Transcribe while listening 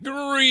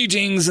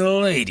Greetings,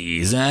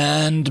 ladies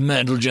and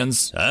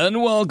gents,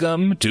 and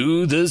welcome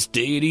to this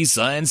daily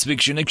science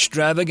fiction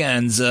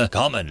extravaganza,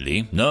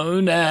 commonly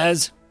known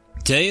as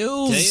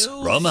Tales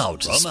from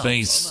Outer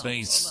Space.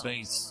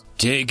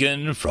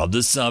 Taken from the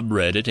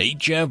subreddit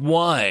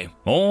HFY.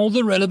 All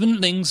the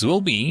relevant links will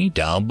be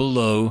down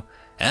below.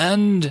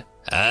 And,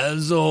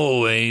 as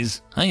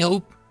always, I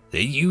hope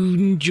that you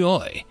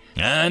enjoy.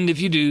 And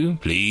if you do,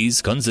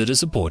 please consider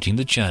supporting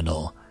the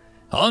channel.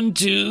 On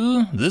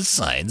to the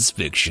science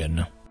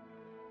fiction.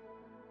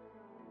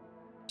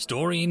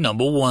 Story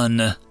number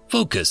 1,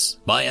 Focus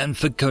by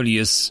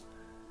Amphicoleus.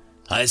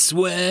 I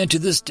swear to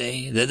this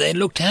day that they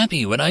looked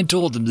happy when I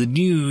told them the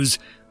news.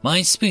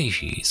 My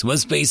species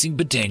was facing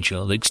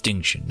potential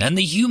extinction, and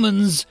the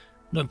humans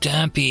looked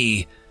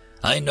happy.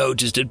 I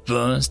noticed it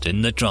first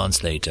in the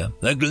translator,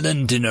 a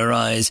glint in her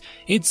eyes.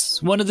 It's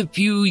one of the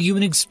few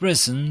human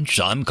expressions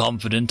I'm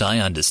confident I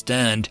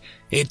understand.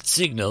 It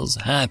signals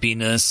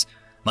happiness.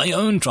 My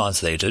own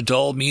translator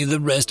told me the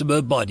rest of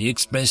her body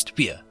expressed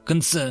fear,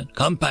 concern,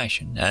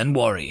 compassion, and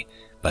worry.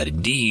 But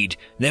indeed,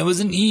 there was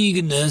an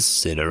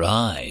eagerness in her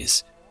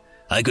eyes.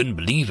 I couldn't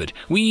believe it.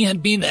 We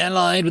had been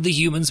allied with the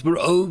humans for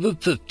over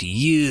 50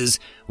 years.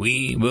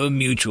 We were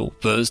mutual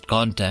first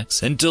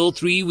contacts until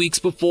 3 weeks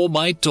before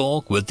my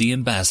talk with the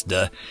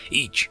ambassador.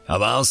 Each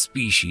of our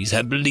species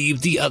had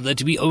believed the other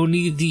to be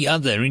only the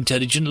other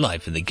intelligent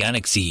life in the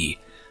galaxy.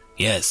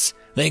 Yes,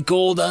 they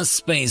called us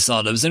space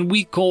olives and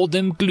we called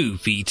them glue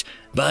feet,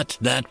 but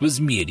that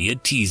was merely a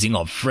teasing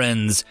of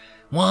friends.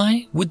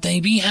 Why would they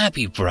be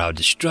happy for our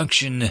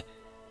destruction?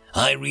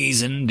 I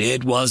reasoned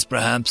it was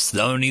perhaps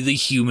only the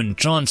human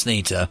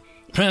translator.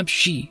 Perhaps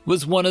she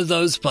was one of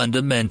those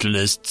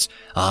fundamentalists.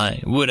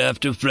 I would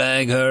have to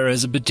flag her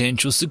as a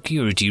potential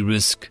security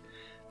risk.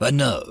 But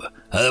no,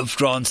 her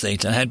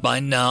translator had by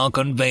now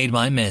conveyed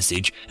my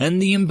message, and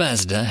the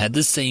ambassador had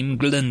the same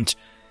glint.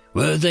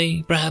 Were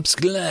they perhaps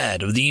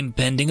glad of the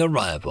impending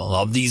arrival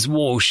of these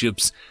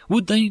warships?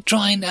 Would they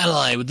try and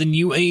ally with the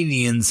new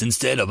aliens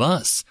instead of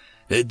us?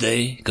 Did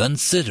they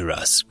consider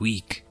us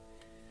weak?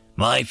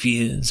 My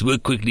fears were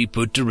quickly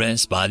put to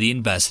rest by the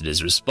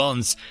ambassador's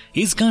response.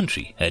 His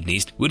country, at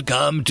least, would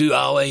come to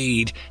our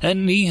aid,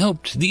 and he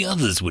hoped the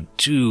others would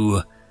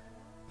too.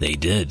 They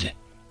did.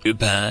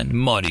 Japan,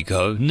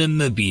 Monaco,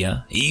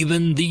 Namibia,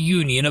 even the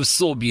Union of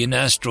Sorbian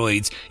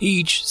Asteroids,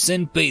 each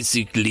sent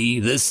basically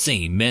the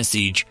same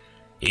message.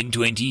 In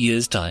 20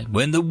 years' time,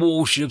 when the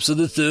warships of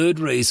the third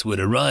race would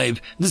arrive,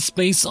 the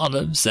space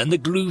olives and the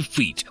glue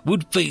feet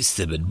would face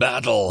them in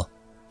battle.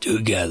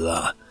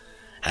 Together.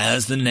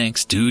 As the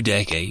next 2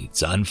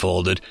 decades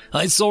unfolded,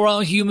 I saw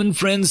our human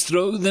friends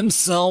throw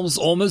themselves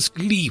almost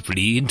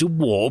gleefully into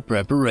war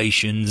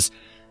preparations.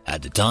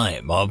 At the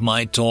time of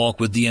my talk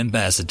with the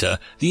ambassador,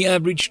 the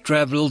average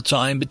travel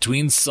time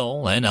between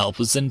Sol and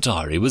Alpha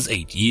Centauri was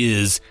 8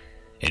 years.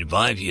 In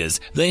 5 years,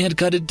 they had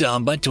cut it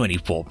down by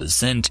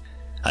 24%.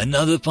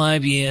 Another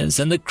 5 years,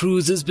 and the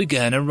cruisers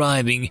began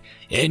arriving,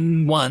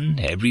 in one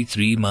every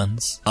 3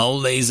 months. Our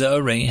laser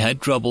array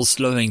had trouble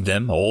slowing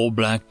them all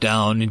back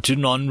down into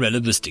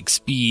non-relativistic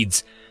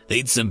speeds.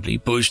 They'd simply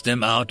push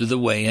them out of the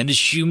way and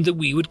assume that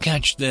we would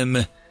catch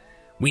them.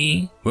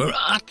 We were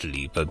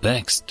utterly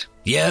perplexed.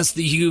 Yes,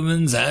 the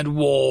humans had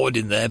warred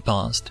in their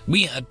past.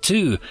 We had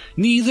too.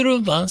 Neither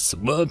of us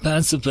were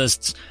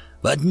pacifists,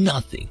 but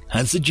nothing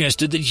had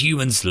suggested that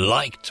humans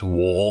liked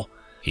war.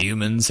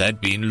 Humans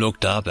had been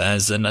looked up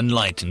as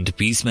unenlightened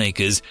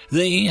peacemakers.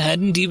 They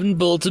hadn't even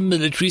built a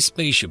military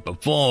spaceship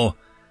before.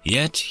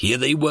 Yet here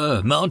they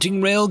were,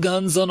 mounting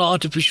railguns on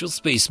artificial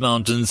space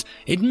mountains.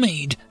 It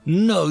made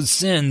no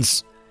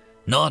sense.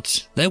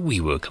 Not that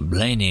we were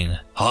complaining.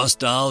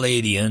 Hostile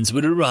aliens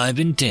would arrive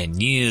in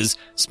 10 years.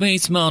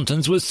 Space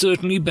mountains were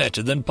certainly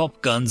better than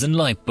pop guns and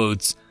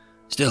lifeboats.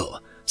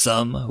 Still,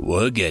 some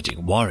were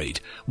getting worried.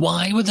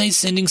 Why were they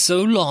sending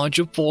so large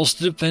a force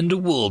to defend a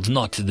world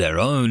not their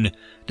own?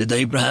 Did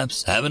they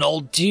perhaps have an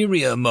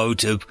ulterior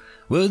motive?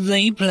 Were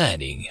they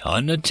planning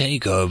on a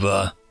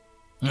takeover?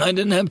 I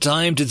didn't have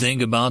time to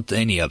think about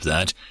any of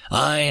that.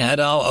 I had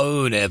our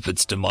own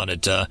efforts to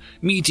monitor,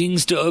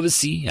 meetings to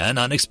oversee, and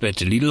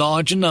unexpectedly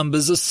large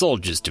numbers of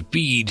soldiers to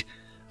feed.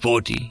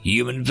 40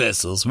 human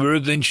vessels were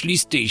eventually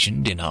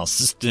stationed in our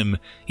system,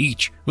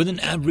 each with an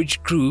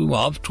average crew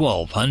of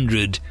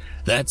 1,200.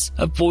 That's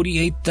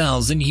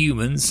 48,000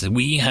 humans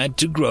we had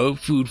to grow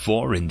food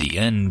for in the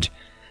end.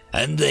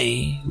 And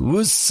they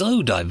were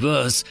so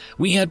diverse.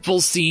 We had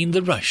foreseen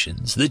the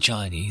Russians, the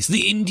Chinese,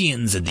 the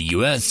Indians, and the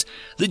US.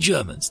 The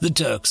Germans, the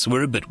Turks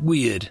were a bit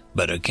weird,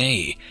 but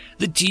okay.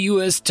 The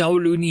TUS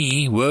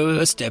Tauluni were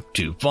a step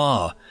too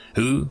far.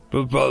 Who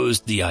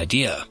proposed the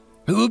idea?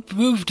 Who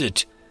approved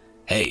it?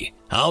 Hey,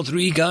 our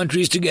 3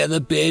 countries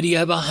together barely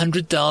have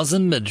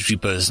 100,000 military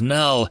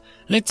personnel.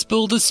 Let's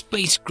build a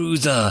space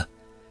cruiser.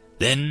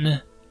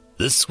 Then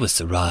the Swiss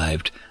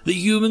arrived. The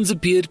humans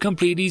appeared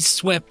completely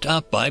swept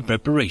up by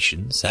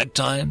preparations. At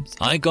times,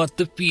 I got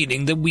the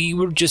feeling that we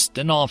were just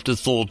an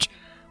afterthought.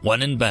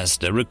 One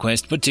ambassador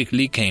request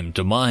particularly came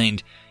to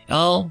mind.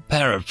 I'll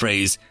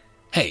paraphrase.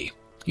 Hey,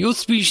 Your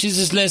species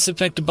is less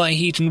affected by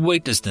heat and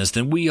weightlessness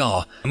than we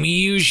are, and we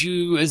use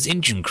you as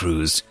engine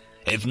crews.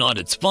 If not,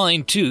 it's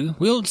fine too.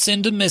 We'll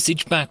send a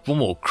message back for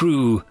more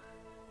crew."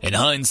 In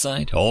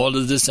hindsight, all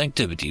of this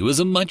activity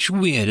was much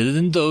weirder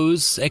than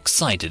those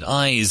excited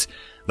eyes,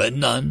 but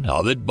none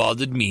of it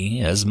bothered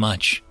me as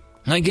much.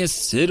 I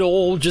guess it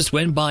all just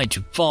went by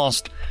too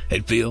fast.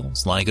 It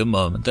feels like a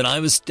moment that I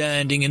was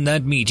standing in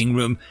that meeting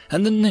room,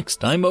 and the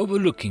next I'm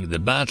overlooking the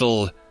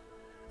battle.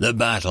 The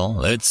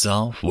battle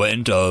itself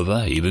went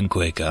over even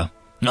quicker.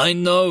 I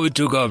know it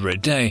took over a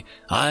day.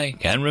 I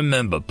can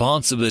remember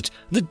parts of it.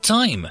 The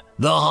time,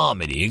 the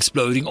Harmony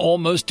exploding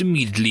almost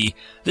immediately,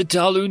 the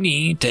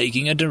Taluni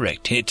taking a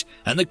direct hit,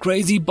 and the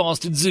crazy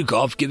bastard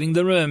Zukov giving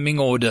the ramming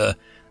order,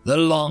 the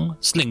long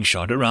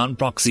slingshot around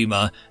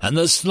Proxima, and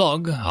the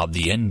slog of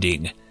the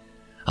ending.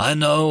 I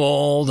know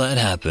all that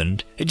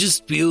happened. It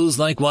just feels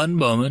like one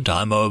moment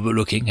I'm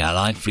overlooking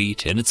Allied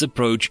fleet in its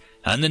approach,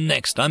 and the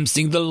next I'm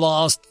seeing the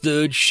last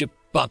third ship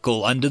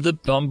buckle under the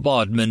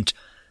bombardment.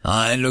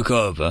 I look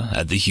over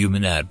at the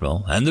human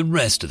admiral and the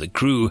rest of the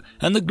crew,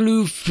 and the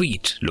glue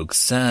fleet looks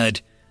sad.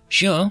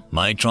 Sure,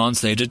 my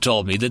translator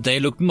told me that they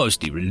looked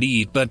mostly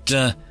relieved, but,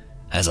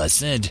 as I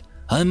said,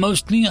 I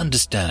mostly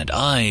understand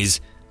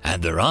eyes,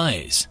 and their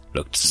eyes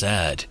looked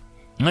sad.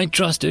 I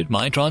trusted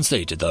my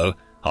translator, though.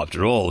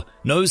 After all,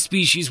 no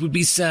species would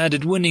be sad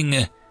at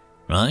winning,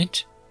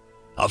 right?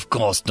 Of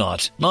course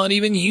not. Not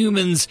even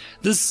humans.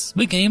 This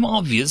became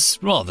obvious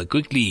rather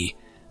quickly.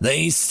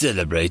 They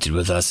celebrated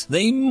with us.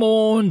 They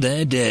mourned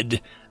their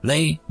dead.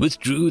 They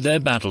withdrew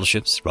their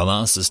battleships from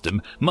our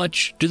system,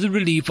 much to the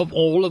relief of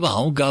all of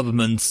our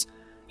governments.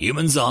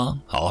 Humans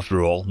are,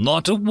 after all,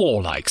 not a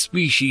warlike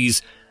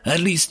species. At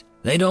least,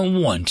 they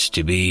don't want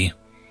to be.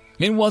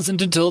 It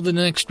wasn't until the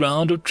next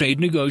round of trade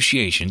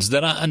negotiations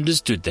that I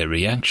understood their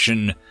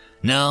reaction.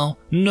 Now,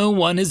 no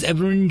one has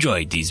ever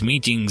enjoyed these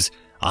meetings.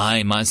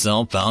 I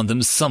myself found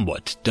them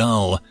somewhat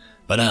dull,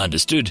 but I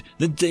understood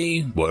that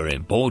they were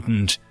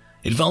important.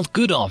 It felt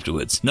good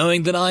afterwards,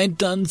 knowing that I had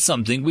done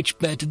something which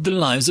bettered the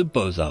lives of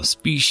both our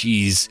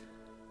species.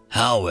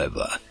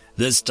 However,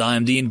 this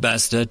time the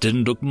ambassador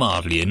didn't look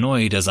mildly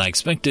annoyed as I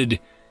expected.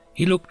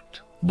 He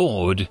looked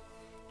bored.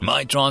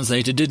 My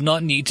translator did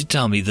not need to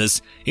tell me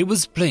this. It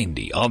was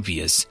plainly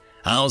obvious.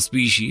 Our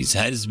species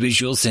has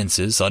visual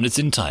senses on its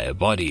entire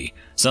body,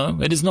 so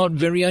it is not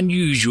very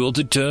unusual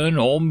to turn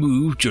or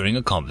move during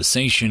a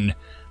conversation.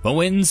 But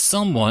when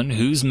someone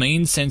whose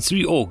main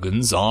sensory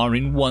organs are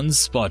in one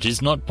spot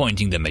is not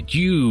pointing them at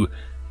you,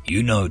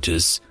 you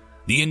notice.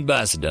 The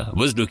ambassador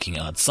was looking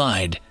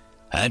outside.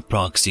 At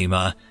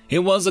Proxima, it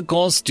was of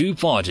course too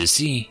far to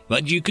see,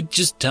 but you could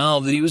just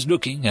tell that he was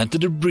looking at the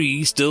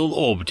debris still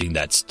orbiting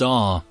that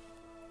star.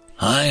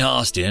 I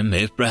asked him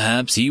if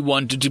perhaps he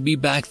wanted to be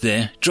back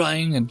there,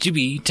 trying to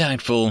be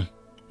tactful.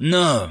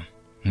 "No,"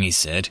 he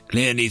said.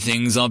 "Clearly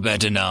things are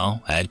better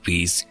now, at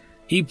peace."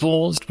 He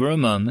paused for a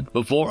moment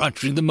before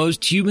uttering the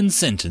most human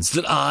sentence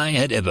that I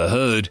had ever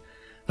heard.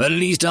 But at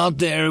least out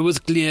there it was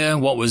clear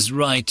what was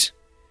right.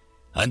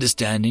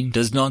 Understanding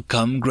does not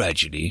come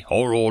gradually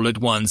or all at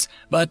once,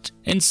 but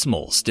in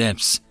small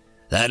steps.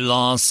 That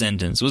last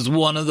sentence was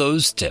one of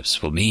those steps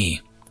for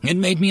me. It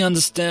made me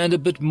understand a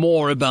bit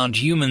more about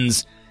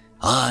humans.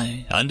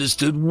 I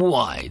understood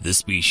why the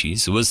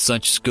species with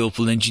such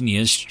skillful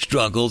engineers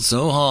struggled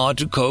so hard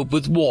to cope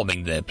with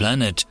warming their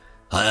planet.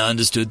 I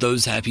understood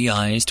those happy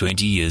eyes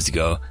 20 years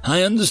ago.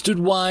 I understood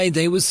why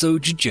they were so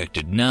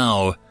dejected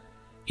now.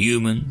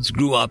 Humans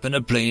grew up in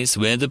a place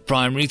where the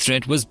primary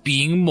threat was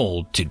being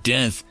mauled to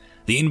death.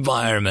 The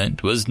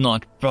environment was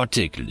not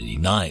particularly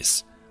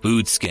nice.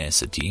 Food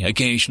scarcity,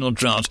 occasional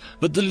drought,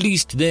 but at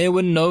least there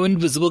were no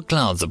invisible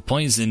clouds of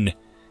poison.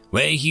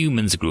 Where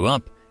humans grew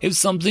up, if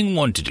something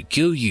wanted to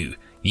kill you,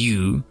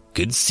 you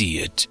could see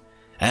it.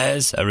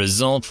 As a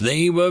result,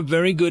 they were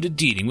very good at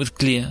dealing with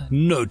clear,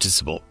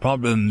 noticeable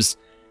problems.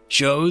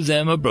 Show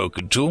them a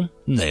broken tool,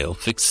 they'll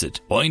fix it.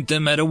 Point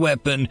them at a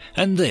weapon,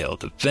 and they'll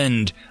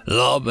defend.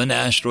 Lob an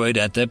asteroid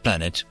at their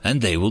planet,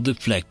 and they will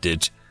deflect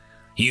it.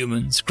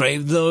 Humans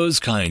crave those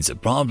kinds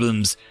of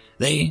problems.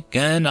 They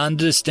can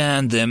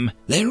understand them.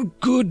 They're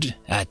good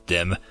at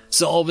them.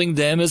 Solving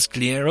them is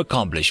clear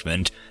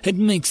accomplishment. It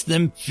makes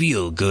them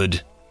feel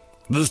good.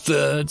 The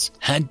Thirds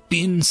had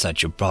been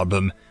such a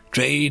problem.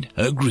 Trade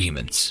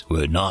agreements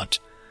were not.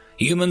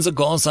 Humans, of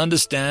course,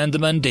 understand the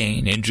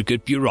mundane,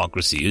 intricate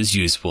bureaucracy is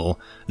useful.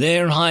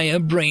 Their higher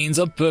brains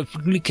are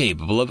perfectly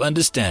capable of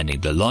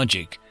understanding the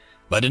logic.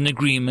 But an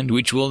agreement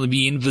which will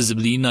be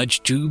invisibly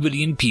nudge 2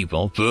 billion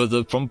people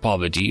further from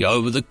poverty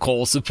over the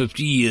course of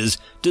 50 years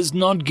does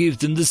not give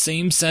them the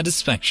same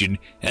satisfaction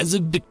as a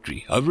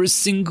victory over a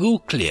single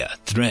clear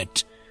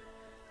threat.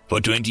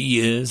 For 20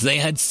 years they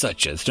had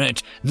such a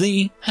threat.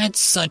 They had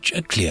such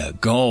a clear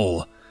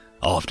goal.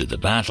 After the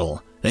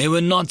battle, they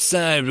were not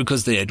sad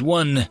because they had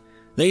won.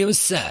 They were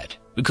sad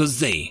because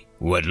they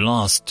were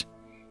lost.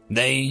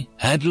 They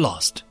had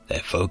lost their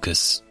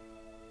focus.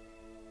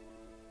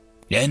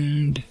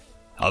 End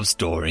of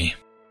story.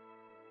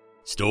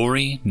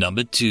 Story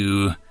number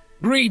 2.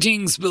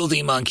 Greetings,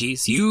 filthy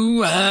monkeys.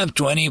 You have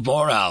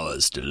 24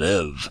 hours to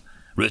live.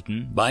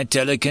 Written by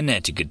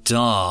Telekinetic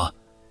Guitar.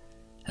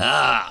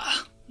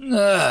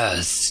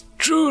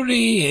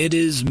 Truly it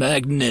is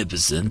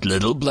magnificent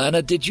little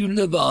planet that you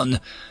live on.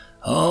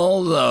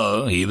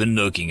 Although, even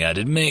looking at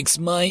it makes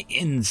my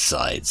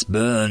insides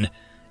burn.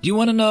 Do you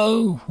want to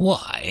know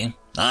why?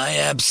 I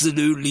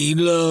absolutely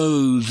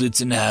loathe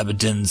its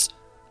inhabitants.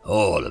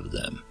 All of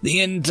them. The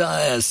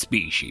entire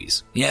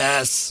species.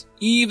 Yes,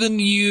 even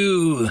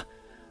you.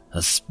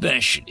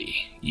 Especially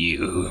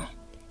you.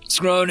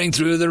 Scrolling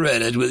through the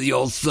Reddit with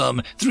your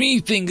thumb,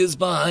 3 fingers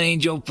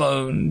behind your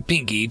phone,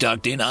 pinky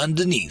tucked in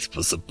underneath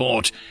for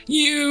support.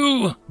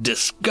 You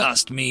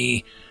disgust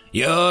me.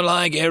 You're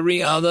like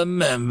every other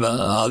member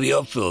of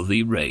your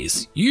filthy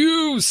race.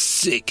 You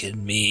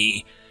sicken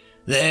me.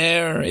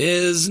 There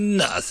is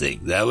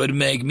nothing that would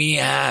make me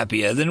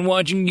happier than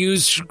watching you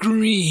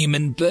scream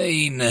in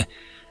pain.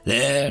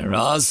 There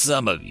are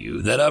some of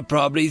you that are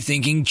probably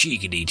thinking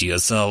cheekily to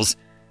yourselves,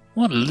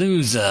 what a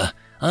loser.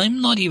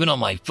 I'm not even on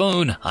my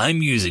phone.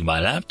 I'm using my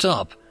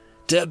laptop.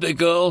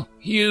 Typical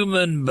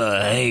human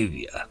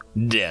behavior.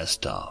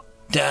 Desktop,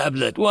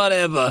 tablet,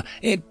 whatever.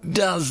 It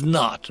does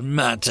not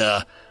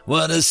matter.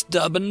 What a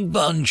stubborn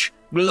bunch,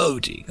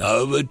 gloating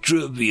over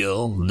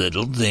trivial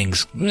little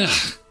things.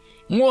 Ugh.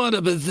 What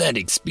a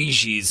pathetic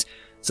species.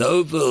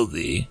 So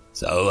filthy,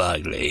 so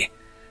ugly.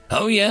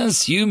 Oh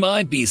yes, you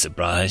might be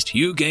surprised.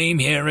 You came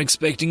here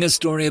expecting a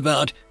story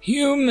about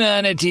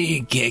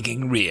humanity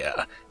kicking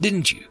rear,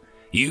 didn't you?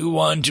 You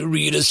want to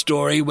read a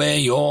story where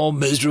your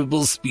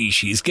miserable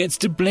species gets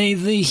to play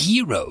the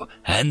hero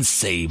and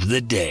save the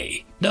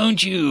day,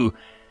 don't you?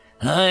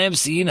 I have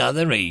seen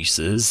other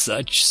races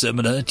such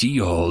similar to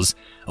yours.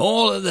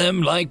 All of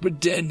them like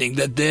pretending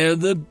that they're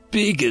the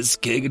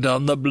biggest kid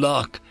on the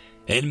block.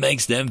 It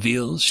makes them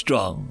feel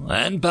strong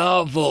and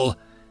powerful.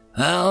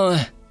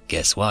 Well,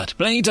 guess what?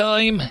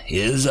 Playtime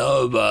is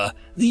over.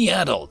 The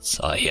adults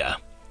are here.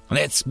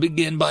 Let's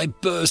begin by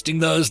bursting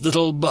those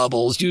little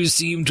bubbles you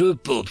seem to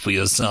have built for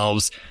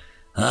yourselves.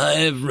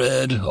 I've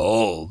read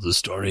all the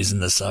stories in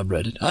the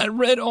subreddit. I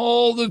read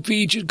all the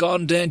featured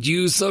content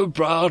you so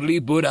proudly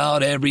put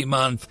out every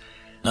month.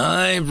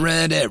 I've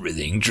read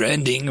everything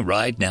trending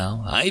right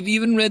now. I've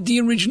even read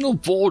the original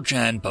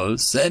 4chan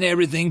posts and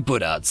everything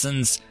put out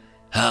since.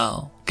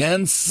 How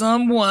can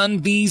someone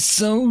be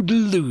so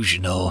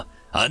delusional?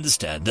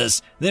 Understand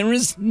this, there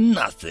is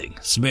nothing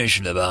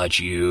special about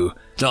you.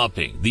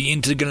 Topping the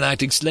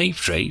intergalactic slave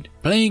trade,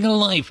 playing a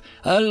life,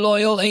 a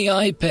loyal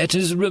AI pet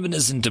is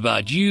reminiscent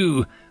about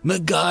you,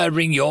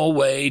 MacGyvering your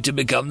way to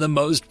become the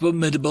most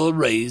formidable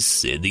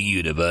race in the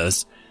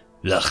universe.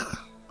 Ugh.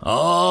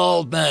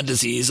 All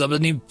fantasies of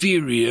an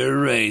inferior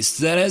race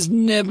that has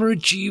never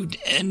achieved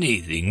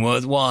anything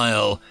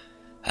worthwhile.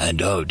 And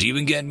don't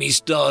even get me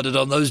started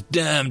on those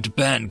damned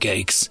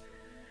pancakes.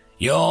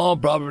 You're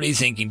probably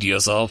thinking to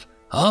yourself,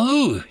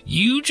 oh,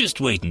 you just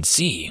wait and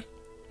see.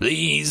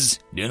 Please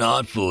do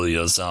not fool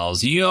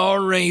yourselves.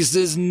 Your race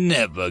is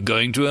never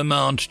going to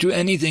amount to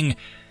anything.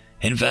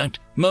 In fact,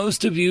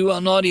 most of you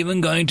are not even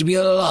going to be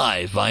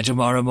alive by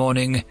tomorrow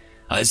morning.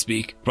 I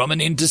speak from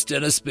an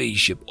interstellar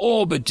spaceship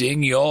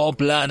orbiting your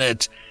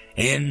planet.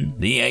 In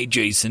the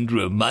adjacent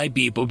room, my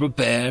people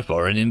prepare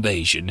for an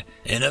invasion.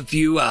 In a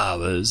few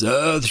hours,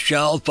 Earth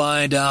shall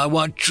find out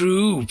what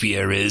true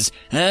fear is,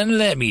 and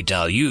let me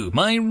tell you,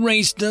 my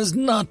race does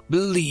not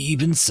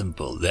believe in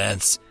simple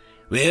deaths.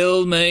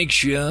 We'll make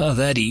sure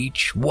that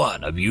each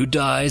one of you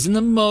dies in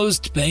the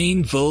most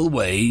painful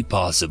way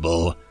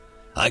possible.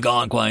 I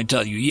can't quite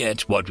tell you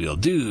yet what we'll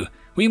do.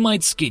 We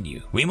might skin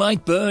you, we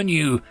might burn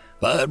you,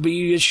 but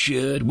be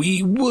assured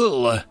we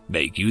will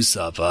make you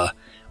suffer.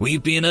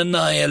 We've been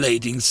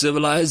annihilating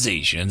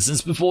civilization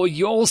since before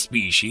your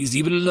species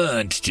even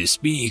learned to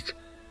speak.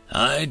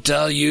 I'd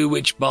tell you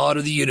which part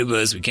of the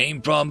universe we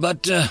came from,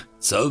 but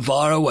so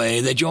far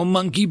away that your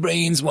monkey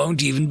brains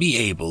won't even be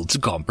able to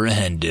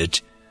comprehend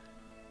it.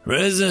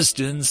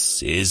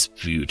 Resistance is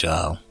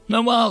futile.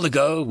 A while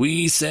ago,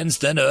 we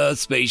sensed an Earth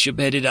spaceship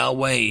headed our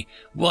way.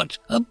 What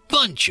a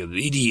bunch of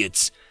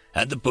idiots!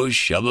 At the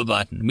push of a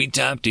button, we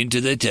tapped into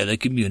their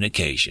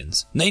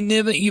telecommunications. They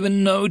never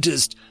even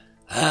noticed.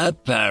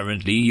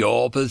 Apparently,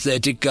 your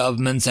pathetic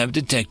governments have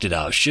detected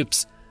our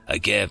ships. A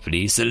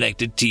carefully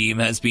selected team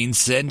has been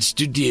sent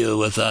to deal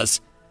with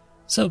us.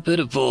 So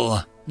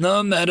pitiful.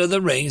 No matter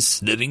the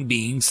race, living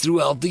beings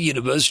throughout the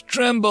universe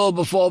tremble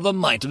before the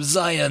might of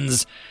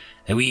Zions.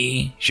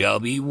 We shall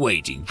be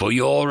waiting for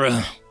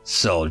your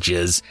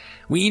soldiers.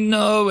 We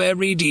know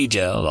every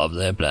detail of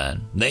their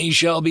plan. They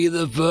shall be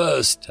the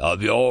first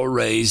of your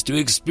race to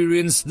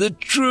experience the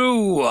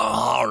true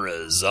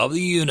horrors of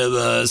the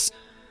universe.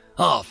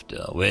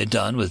 After we're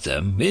done with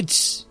them,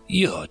 it's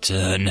your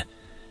turn.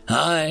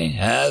 I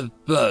have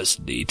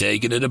personally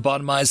taken it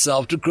upon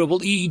myself to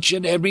cripple each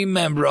and every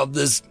member of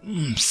this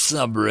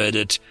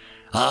subreddit.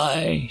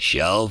 I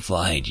shall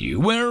find you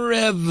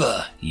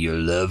wherever you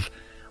live.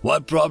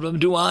 What problem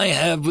do I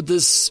have with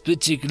this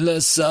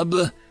particular sub?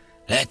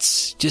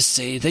 Let's just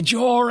say that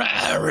your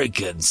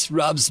arrogance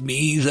rubs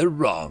me the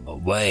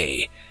wrong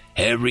way.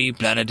 Every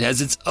planet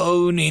has its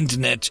own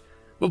internet.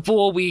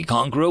 Before we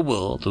conquer a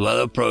world, well,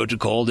 the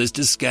protocol is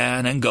to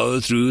scan and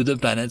go through the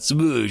planet's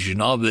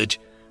version of it.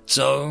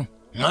 So,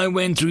 I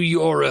went through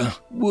your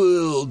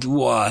World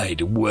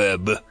Wide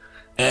Web.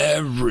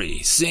 Every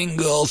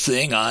single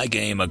thing I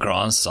came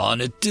across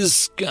on it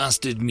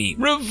disgusted me,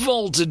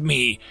 revolted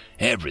me.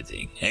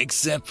 Everything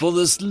except for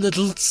this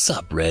little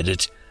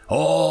subreddit.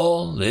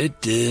 All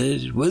it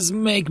did was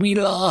make me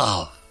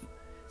laugh.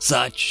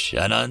 Such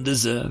an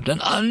undeserved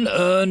and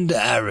unearned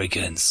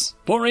arrogance.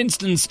 For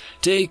instance,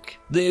 take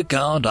the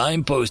account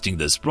I'm posting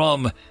this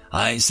from.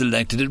 I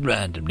selected it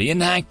randomly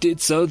and hacked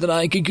it so that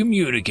I could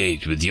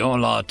communicate with your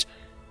lot.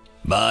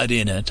 But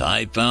in it,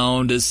 I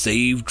found a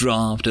saved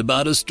draft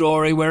about a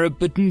story where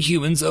bitten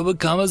humans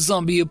overcome a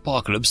zombie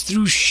apocalypse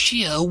through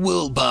sheer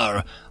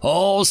willpower,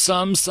 or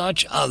some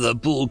such other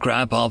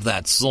bullcrap of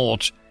that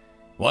sort.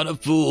 What a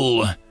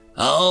fool.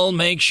 I'll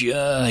make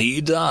sure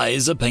he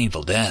dies a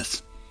painful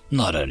death.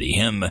 Not only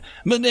him,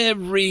 but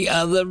every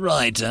other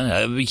writer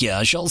over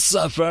here shall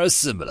suffer a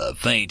similar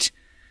fate.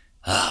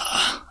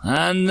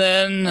 And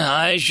then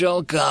I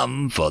shall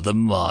come for the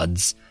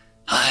mods.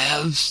 I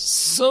have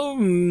so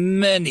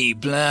many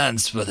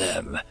plans for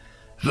them.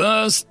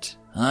 First,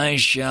 I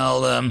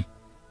shall,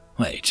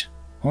 wait,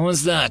 what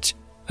was that?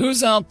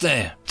 Who's out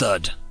there?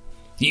 Thud.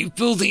 You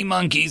filthy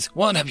monkeys,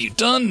 what have you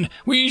done?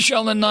 We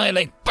shall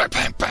annihilate. Bang,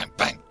 bang, bang,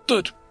 bang.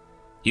 Thud.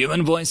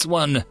 Human voice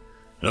 1.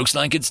 Looks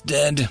like it's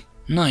dead.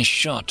 Nice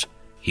shot.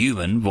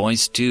 Human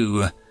voice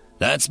 2.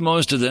 That's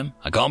most of them.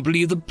 I can't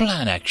believe the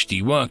plan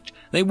actually worked.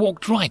 They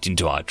walked right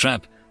into our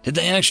trap. Did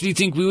they actually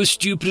think we were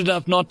stupid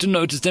enough not to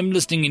notice them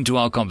listening into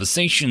our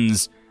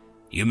conversations?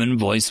 Human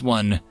voice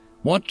 1.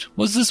 What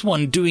was this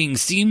one doing?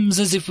 Seems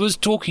as if it was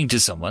talking to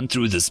someone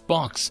through this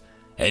box.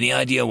 Any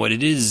idea what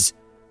it is?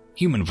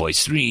 Human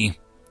voice 3.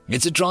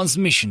 It's a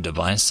transmission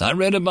device. I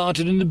read about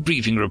it in the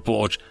briefing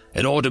report.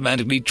 It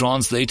automatically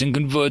translates and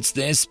converts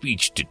their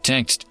speech to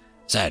text.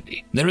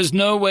 Sadly, there is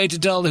no way to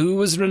tell who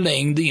was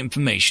relaying the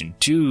information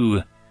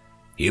to.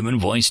 Human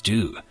voice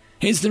 2.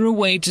 Is there a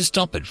way to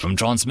stop it from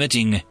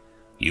transmitting?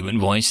 Human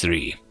voice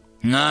 3.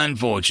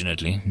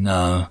 Unfortunately,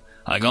 no.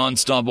 I can't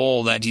stop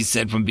all that he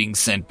said from being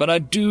sent, but I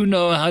do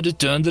know how to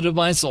turn the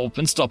device off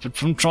and stop it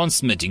from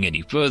transmitting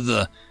any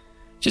further.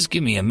 Just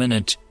give me a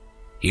minute.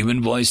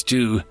 Human voice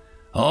 2.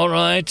 All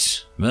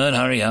right, but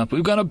hurry up.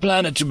 We've got a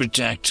planet to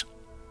protect.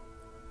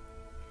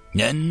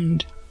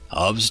 End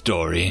of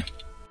story.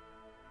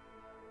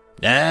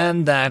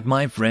 And that,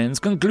 my friends,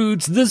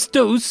 concludes this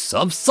dose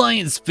of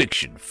science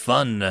fiction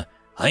fun.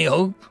 I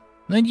hope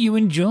that you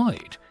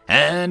enjoyed.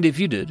 And if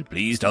you did,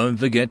 please don't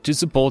forget to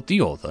support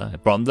the author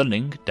from the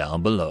link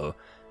down below.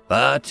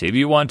 But if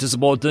you want to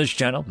support this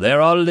channel, there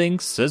are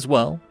links as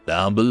well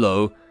down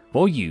below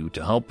for you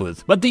to help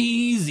with. But the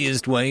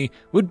easiest way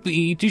would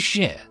be to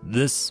share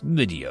this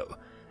video.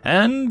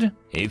 And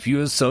if you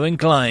are so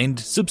inclined,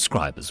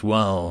 subscribe as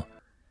well.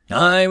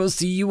 I will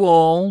see you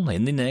all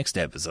in the next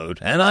episode,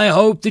 and I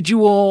hope that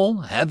you all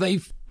have a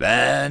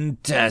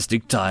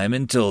fantastic time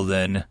until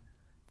then.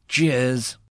 Cheers.